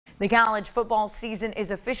The college football season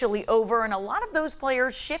is officially over, and a lot of those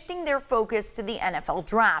players shifting their focus to the NFL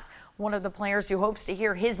draft. One of the players who hopes to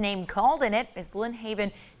hear his name called in it is Lynn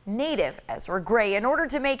Haven native Ezra Gray. In order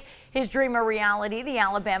to make his dream a reality, the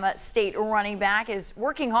Alabama State running back is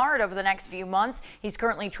working hard over the next few months. He's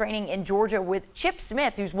currently training in Georgia with Chip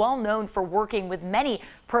Smith, who's well known for working with many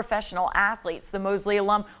professional athletes. The Mosley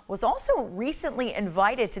alum was also recently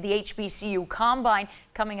invited to the HBCU Combine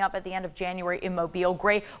coming up at the end of January in Mobile.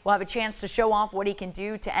 Gray will have a chance to show off what he can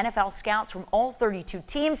do to NFL scouts from all 32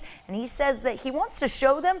 teams, and he says that he wants to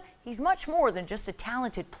show them he's much more than just a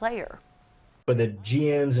talented player. For the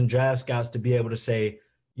GMs and draft scouts to be able to say,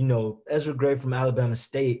 you know, Ezra Gray from Alabama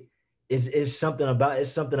State is something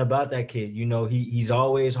about that kid. You know, he's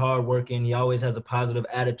always hardworking. He always has a positive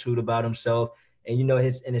attitude about himself, and you know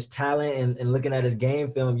his talent and looking at his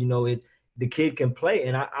game film, you know, the kid can play.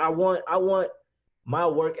 And I want my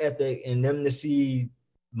work ethic and them to see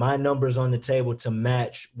my numbers on the table to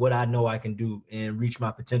match what I know I can do and reach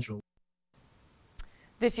my potential.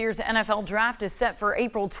 This year's NFL draft is set for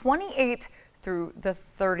April 28th through the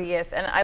 30th. And